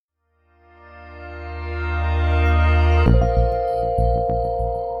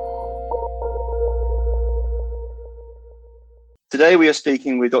Today we are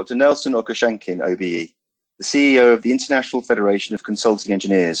speaking with Dr. Nelson Okoshankin, OBE, the CEO of the International Federation of Consulting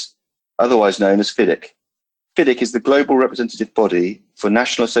Engineers, otherwise known as FIDIC. FIDIC is the global representative body for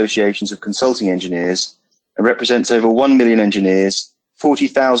national associations of consulting engineers and represents over 1 million engineers,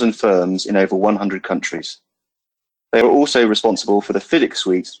 40,000 firms in over 100 countries. They are also responsible for the FIDIC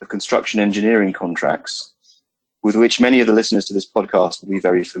suite of construction engineering contracts, with which many of the listeners to this podcast will be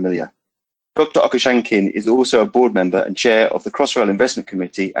very familiar. Dr. Okoshankin is also a board member and chair of the Crossrail Investment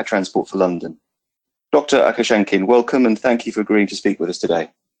Committee at Transport for London. Dr. Okoshankin, welcome and thank you for agreeing to speak with us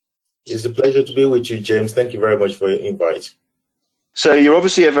today. It's a pleasure to be with you, James. Thank you very much for your invite. So you're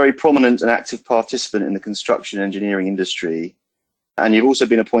obviously a very prominent and active participant in the construction engineering industry, and you've also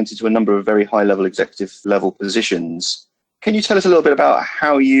been appointed to a number of very high-level executive level positions. Can you tell us a little bit about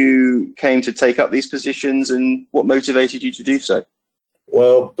how you came to take up these positions and what motivated you to do so?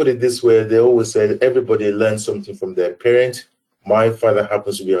 Well, put it this way, they always say that everybody learns something from their parent. My father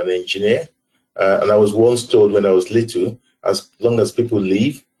happens to be an engineer, and I was once told when I was little, as long as people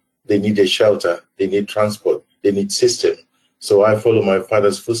live, they need a shelter, they need transport, they need system. So I followed my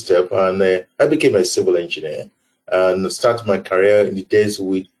father's footsteps, and I became a civil engineer and started my career in the days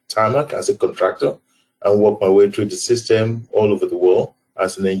with Tarmac as a contractor and worked my way through the system all over the world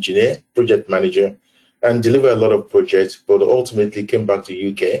as an engineer, project manager, and delivered a lot of projects, but ultimately came back to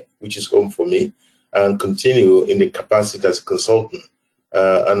UK, which is home for me, and continue in the capacity as a consultant.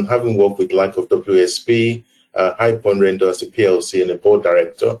 And having worked with like of WSP, High Point Render as a PLC and a board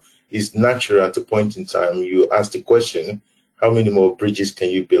director, it's natural at a point in time you ask the question, how many more bridges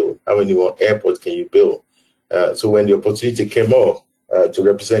can you build? How many more airports can you build? So when the opportunity came up to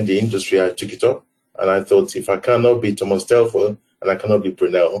represent the industry, I took it up. And I thought, if I cannot be Thomas Telford and I cannot be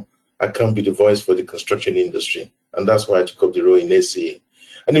Brunel, I can't be the voice for the construction industry. And that's why I took up the role in ACA.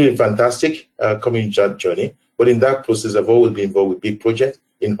 And it's been fantastic coming into that journey. But in that process, I've always been involved with big projects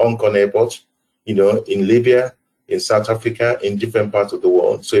in Hong Kong Airport, in Libya, in South Africa, in different parts of the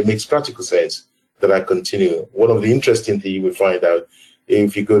world. So it makes practical sense that I continue. One of the interesting things you will find out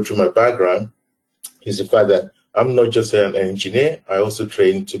if you go through my background is the fact that I'm not just an engineer. I also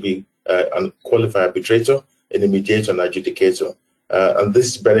trained to be a qualified arbitrator and a mediator and adjudicator. And this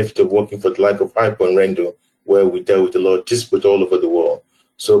is the benefit of working for the like of High Point Render, where we dealt with a lot of disputes all over the world.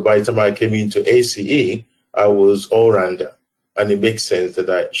 So by the time I came into ACE, I was all-rounder. And it makes sense that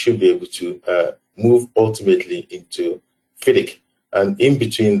I should be able to move ultimately into FIDIC. And in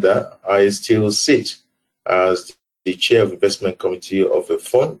between that, I still sit as the chair of investment committee of a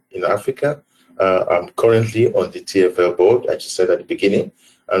fund in Africa. I'm currently on the TFL board, as you said at the beginning,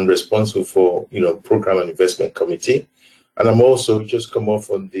 and responsible for program and investment committee. And I'm also just come off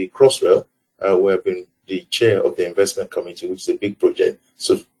on the Crossrail, where I've been the chair of the investment committee, which is a big project,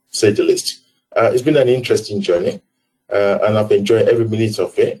 so say the least. It's been an interesting journey, and I've enjoyed every minute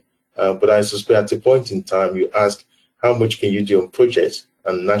of it. But I suspect at a point in time, you ask, how much can you do on projects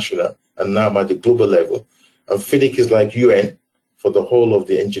and national, and now I'm at the global level. And FIDIC is like UN for the whole of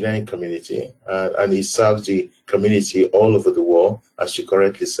the engineering community, and it serves the community all over the world, as you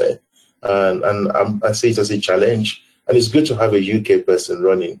correctly said. And I see it as a challenge. And it's good to have a UK person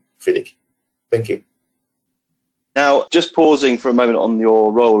running FIDIC. Thank you. Now, just pausing for a moment on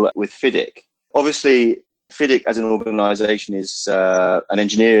your role with FIDIC. Obviously, FIDIC as an organisation is an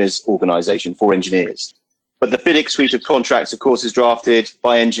engineers' organisation for engineers. But the FIDIC suite of contracts, of course, is drafted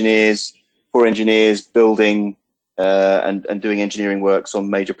by engineers, for engineers, building and doing engineering works on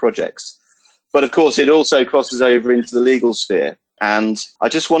major projects. But of course, it also crosses over into the legal sphere. And I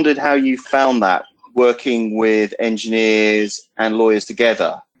just wondered how you found that, working with engineers and lawyers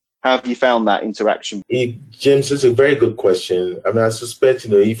together. How have you found that interaction? James, it's a very good question. I mean, I suspect,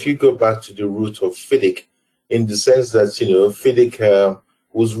 if you go back to the root of FIDIC, in the sense that, FIDIC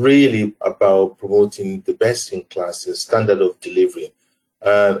was really about promoting the best in class, the standard of delivery.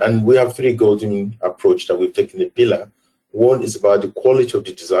 And we have three golden approach that we've taken a pillar. One is about the quality of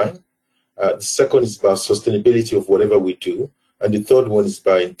the design. The second is about sustainability of whatever we do. And the third one is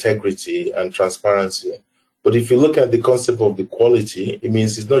about integrity and transparency. But if you look at the concept of the quality, it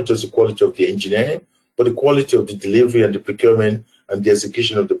means it's not just the quality of the engineering, but the quality of the delivery and the procurement and the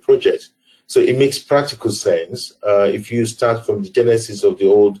execution of the project. So it makes practical sense. If you start from the genesis of the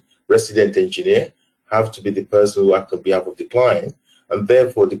old resident engineer, have to be the person who acts on behalf of the client, and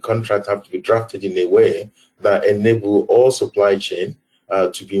therefore the contract have to be drafted in a way that enable all supply chain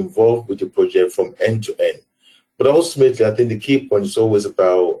to be involved with the project from end to end. But ultimately, I think the key point is always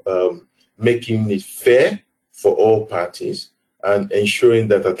about making it fair for all parties and ensuring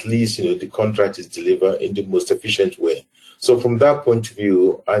that at least the contract is delivered in the most efficient way. So from that point of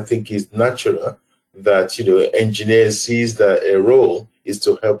view, I think it's natural that, engineers sees that a role is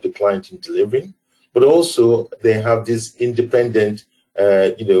to help the client in delivering, but also they have this independent,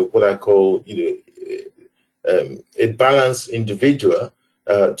 what I call, a balanced individual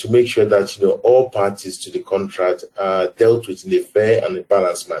to make sure that, all parties to the contract are dealt with in a fair and a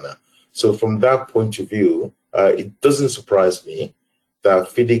balanced manner. So from that point of view, it doesn't surprise me that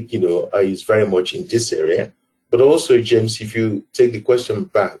FIDIC, is very much in this area. But also, James, if you take the question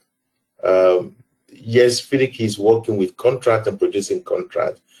back, yes, FIDIC is working with contract and producing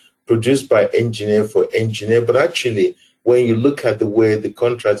contract, produced by engineer for engineer. But actually, when you look at the way the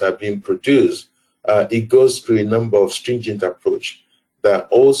contracts are being produced, it goes through a number of stringent approach that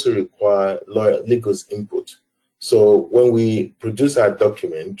also require legal's input. So when we produce our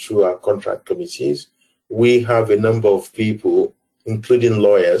document through our contract committees, we have a number of people, including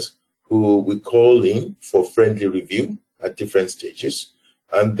lawyers, who we call in for friendly review at different stages.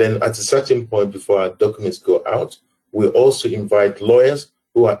 And then at a certain point before our documents go out, we also invite lawyers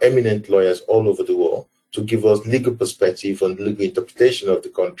who are eminent lawyers all over the world to give us legal perspective on the legal interpretation of the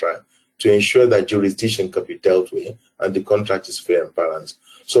contract to ensure that jurisdiction can be dealt with and the contract is fair and balanced.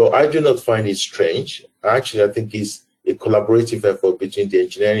 So I do not find it strange. Actually, I think it's a collaborative effort between the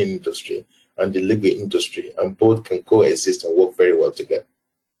engineering industry and the legal industry, and both can coexist and work very well together.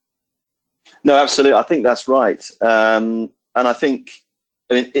 No, absolutely. I think that's right. And I think,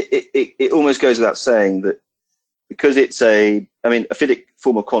 it almost goes without saying that because it's a FIDIC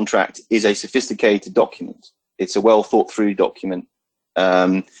form of contract is a sophisticated document. It's a well thought through document.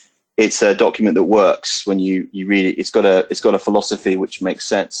 It's a document that works when you read it. It's got a philosophy which makes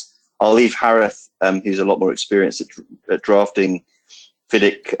sense. I'll leave Harith, who's a lot more experienced at drafting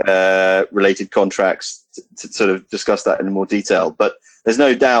FIDIC related contracts, to sort of discuss that in more detail. But there's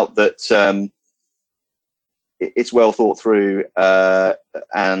no doubt that it's well thought through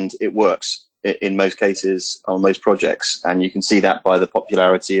and it works in most cases on most projects, and you can see that by the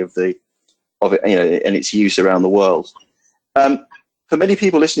popularity of it, and its use around the world. For many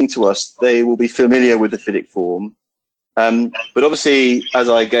people listening to us, they will be familiar with the FIDIC form, but obviously, as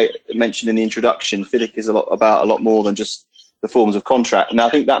I mentioned in the introduction, FIDIC is a lot more than just the forms of contract. Now,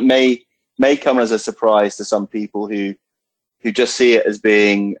 I think that may come as a surprise to some people who just see it as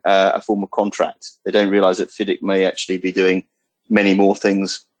being a form of contract. They don't realise that FIDIC may actually be doing many more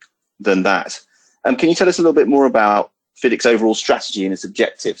things than that. Can you tell us a little bit more about FIDIC's overall strategy and its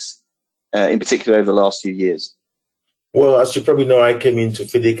objectives, in particular over the last few years? Well, as you probably know, I came into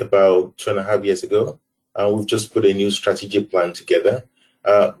FIDIC about 2.5 years ago, and we've just put a new strategic plan together.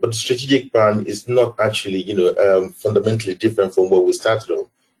 But the strategic plan is not actually, fundamentally different from what we started on,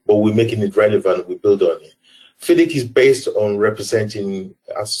 but we're making it relevant. We build on it. FIDIC is based on representing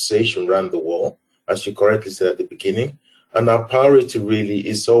association around the world, as you correctly said at the beginning. And our priority really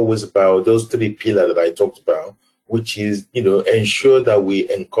is always about those 3 pillars that I talked about, which is, ensure that we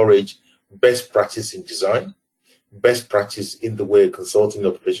encourage best practice in design, best practice in the way consulting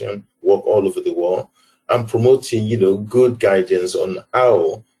operation work all over the world, and promoting, good guidance on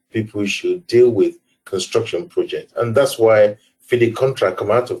how people should deal with construction projects. And that's why FIDIC contract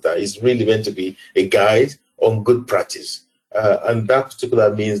come out of that. It's really meant to be a guide on good practice. And that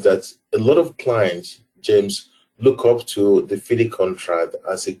particular means that a lot of clients, James, look up to the FIDIC contract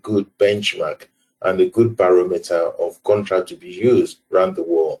as a good benchmark and a good barometer of contract to be used around the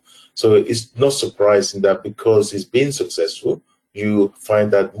world. So it's not surprising that because it's been successful, you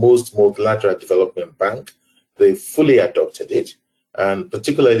find that most multilateral development banks, they fully adopted it. And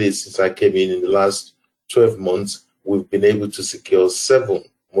particularly since I came in the last 12 months, we've been able to secure 7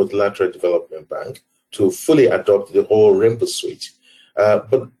 multilateral development banks to fully adopt the whole Rainbow Suite.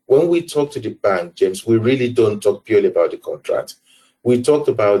 But when we talk to the bank, James, we really don't talk purely about the contract. We talked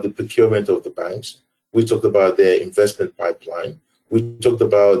about the procurement of the banks. We talked about their investment pipeline. We talked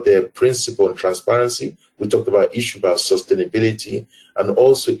about their principle and transparency. We talked about issue about sustainability and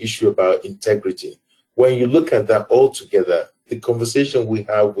also issue about integrity. When you look at that all together, the conversation we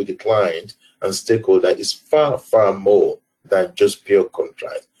have with the client and stakeholder is far, far more than just pure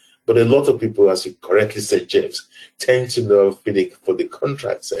contract. But a lot of people, as you correctly said, James, tend to know FIDIC for the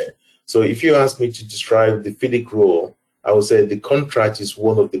contracts. So if you ask me to describe the FIDIC role, I would say the contract is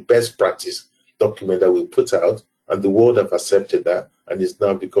one of the best practice documents that we put out, and the world have accepted that, and it's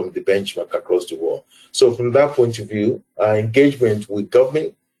now become the benchmark across the world. So from that point of view, our engagement with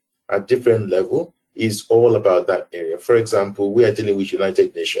government at different level is all about that area. For example, we are dealing with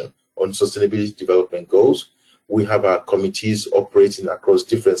United Nations on sustainability development goals. We have our committees operating across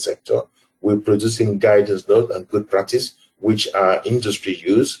different sectors. We're producing guidance notes and good practice, which our industry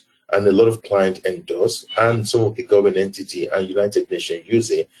use. and a lot of clients endorse, and some of the government entity and United Nations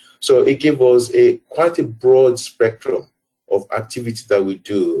use it. So it gave us quite a broad spectrum of activity that we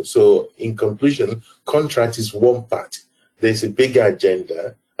do. So in conclusion, contract is one part. There's a bigger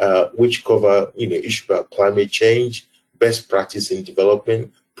agenda which cover issues about climate change, best practice in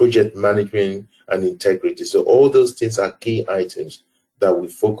development, project management, and integrity. So all those things are key items that we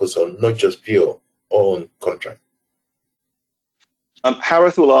focus on, not just pure on contract.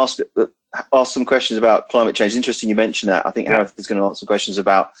 Harith will ask some questions about climate change. Interesting you mentioned that. I think Harith is going to answer questions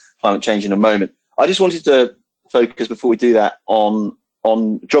about climate change in a moment. I just wanted to focus before we do that on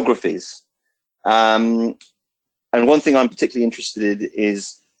geographies. And one thing I'm particularly interested in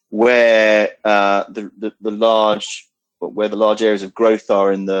is where the large areas of growth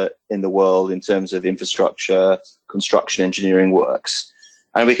are in the world in terms of infrastructure, construction, engineering works.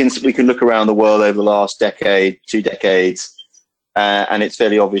 And we can look around the world over the last decade, 2 decades, and it's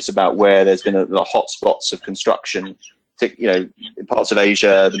fairly obvious about where there's been a lot of hot spots of construction, in parts of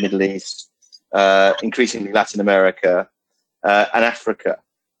Asia, the Middle East, increasingly Latin America, and Africa.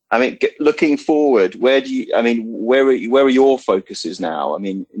 I mean, looking forward, where are your focuses now? I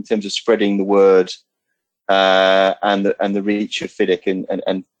mean, in terms of spreading the word and the reach of FIDIC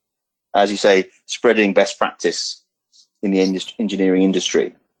and as you say, spreading best practice in the engineering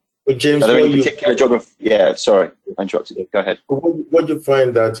industry. But James, are there any particular geography? Yeah, sorry, I interrupted you. Go ahead. What you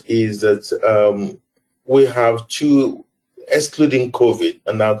find that is that we have two, excluding COVID,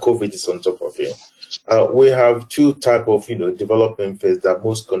 and now COVID is on top of it. We have two type of development phase that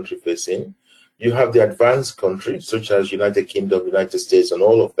most countries face in. You have the advanced countries such as United Kingdom, United States, and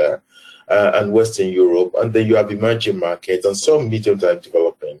all of that, and Western Europe, and then you have emerging markets and some medium-term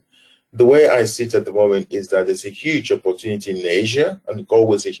development. The way I see it at the moment is that there's a huge opportunity in Asia, and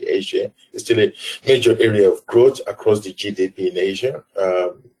always Asia is still a major area of growth across the GDP in Asia.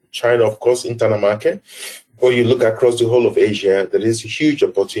 China, of course, internal market. When you look across the whole of Asia, there is a huge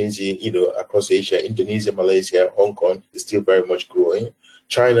opportunity, across Asia. Indonesia, Malaysia, Hong Kong is still very much growing.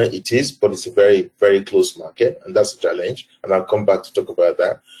 China, it is, but it's a very, very close market, and that's a challenge. And I'll come back to talk about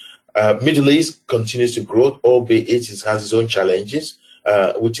that. Middle East continues to grow, albeit it has its own challenges.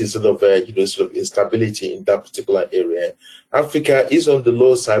 Which is sort of instability in that particular area. Africa is on the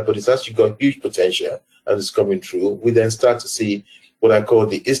low side, but it's actually got huge potential and it's coming through. We then start to see what I call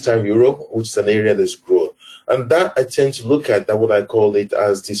the Eastern Europe, which is an area that's growth. And that I tend to look at that what I call it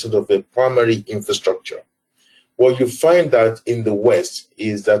as the sort of a primary infrastructure. What you find that in the West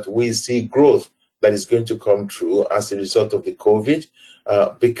is that we see growth that is going to come through as a result of the COVID,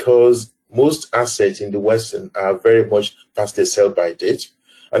 because most assets in the Western are very much past their sell-by date,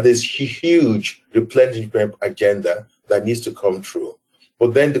 and there's a huge replenishment agenda that needs to come through.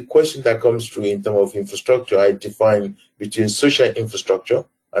 But then the question that comes through in terms of infrastructure, I define between social infrastructure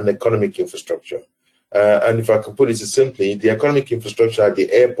and economic infrastructure. And if I could put it simply, the economic infrastructure are the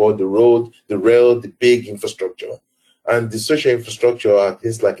airport, the road, the rail, the big infrastructure. And the social infrastructure are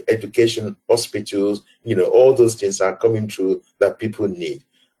things like education, hospitals, all those things are coming through that people need.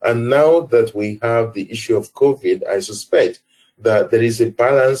 And now that we have the issue of COVID, I suspect that there is a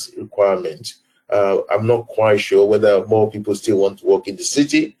balance requirement. I'm not quite sure whether more people still want to work in the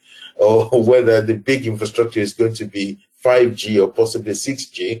city or whether the big infrastructure is going to be 5G or possibly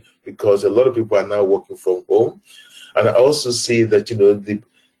 6G, because a lot of people are now working from home. And I also see that, the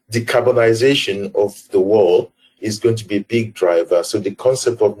decarbonization of the world is going to be a big driver. So the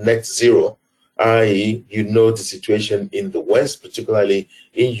concept of net zero, i.e., the situation in the West, particularly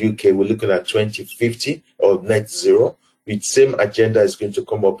in UK, we're looking at 2050 or net zero. The same agenda is going to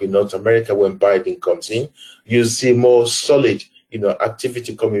come up in North America when Biden comes in. You see more solid,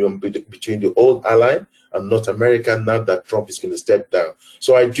 activity coming on between the old ally and North America now that Trump is going to step down.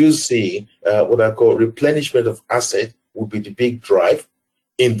 So I do see what I call replenishment of asset will be the big drive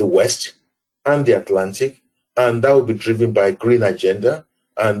in the West and the Atlantic, and that will be driven by green agenda.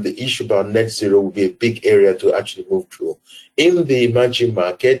 And the issue about net zero will be a big area to actually move through. In the emerging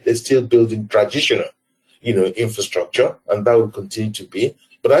market, they're still building traditional, infrastructure, and that will continue to be.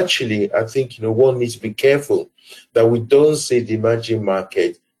 But actually, I think, one needs to be careful that we don't see the emerging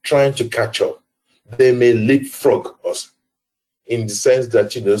market trying to catch up. They may leapfrog us in the sense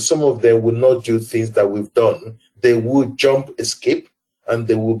that, some of them will not do things that we've done. They will jump, escape, and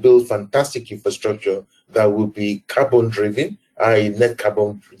they will build fantastic infrastructure that will be carbon driven, i.e. net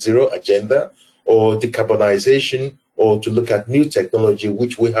carbon zero agenda, or decarbonization, or to look at new technology,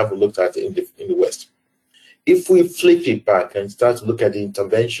 which we haven't looked at in the West. If we flip it back and start to look at the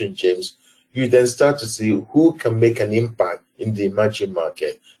intervention, James, you then start to see who can make an impact in the emerging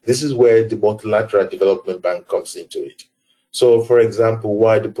market. This is where the Multilateral Development Bank comes into it. So, for example,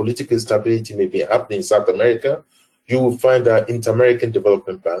 while the political instability may be happening in South America, you will find that Inter-American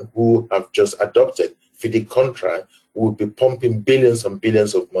Development Bank, who have just adopted FIDIC contract, will be pumping billions and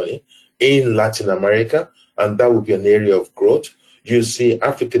billions of money in Latin America, and that will be an area of growth. You see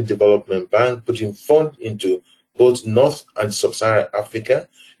African Development Bank putting funds into both North and Sub-Saharan Africa.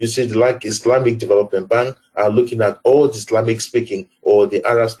 You see the like Islamic Development Bank are looking at all the Islamic speaking or the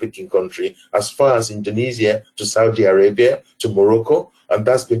Arab speaking country as far as Indonesia to Saudi Arabia to Morocco, and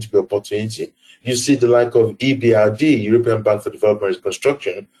that's going to be an opportunity. You see the like of EBRD, European Bank for Development and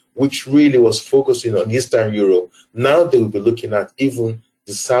Reconstruction, which really was focusing on Eastern Europe. Now they will be looking at even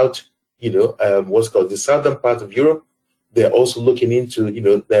the South, what's called the southern part of Europe. They're also looking into,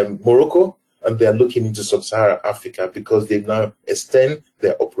 Morocco, and they're looking into Sub-Saharan Africa because they now extend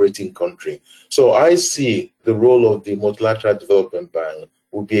their operating country. So I see the role of the Multilateral Development Bank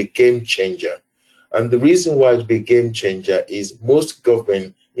will be a game changer. And the reason why it will be a game changer is most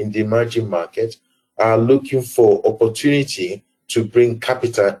governments in the emerging market are looking for opportunity to bring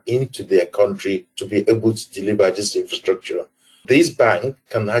capital into their country to be able to deliver this infrastructure. This bank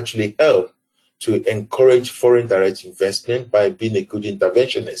can actually help to encourage foreign direct investment by being a good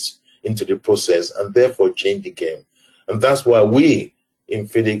interventionist into the process and therefore change the game. And that's why we in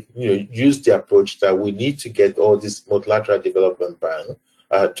FIDIC use the approach that we need to get all this Multilateral Development Bank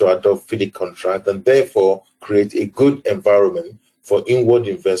to adopt FIDIC contract and therefore create a good environment for inward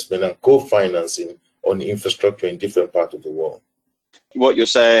investment and co-financing on infrastructure in different parts of the world. What you're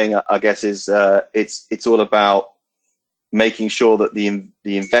saying, I guess, is it's all about making sure that the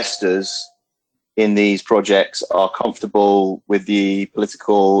investors in these projects are comfortable with the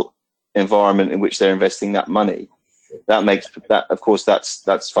political environment in which they're investing that money. That makes that, of course,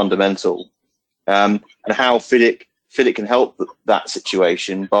 that's fundamental. And how FIDIC can help that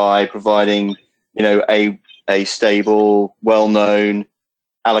situation by providing, a stable, well-known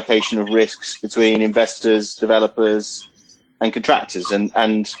allocation of risks between investors, developers, and contractors, and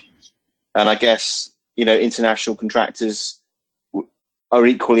I guess international contractors are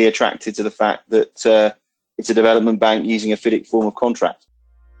equally attracted to the fact that it's a development bank using a FIDIC form of contract.